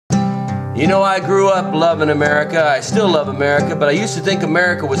You know, I grew up loving America. I still love America, but I used to think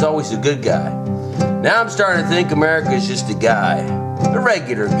America was always a good guy. Now I'm starting to think America is just a guy, a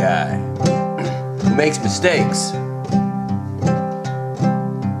regular guy, who makes mistakes.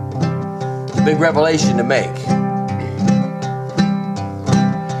 A big revelation to make.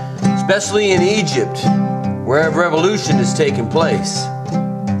 Especially in Egypt, where a revolution is taking place.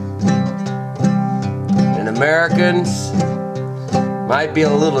 And Americans might be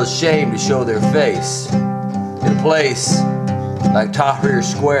a little ashamed to show their face in a place like Tahrir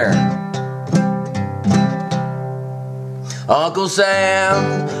Square. Uncle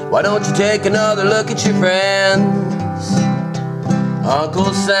Sam, why don't you take another look at your friends?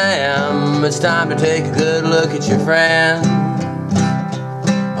 Uncle Sam, it's time to take a good look at your friends.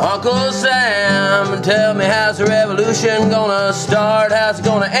 Uncle Sam, tell me, how's the revolution gonna start? How's it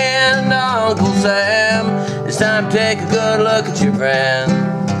gonna end? Uncle Sam, it's time to take a good look at your friends.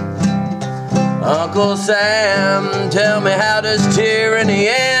 Uncle Sam, tell me, how does tyranny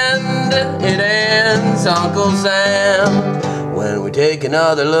end? It ends, Uncle Sam, when we take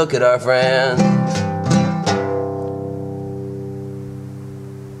another look at our friends.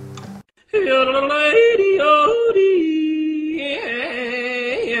 You're the lady,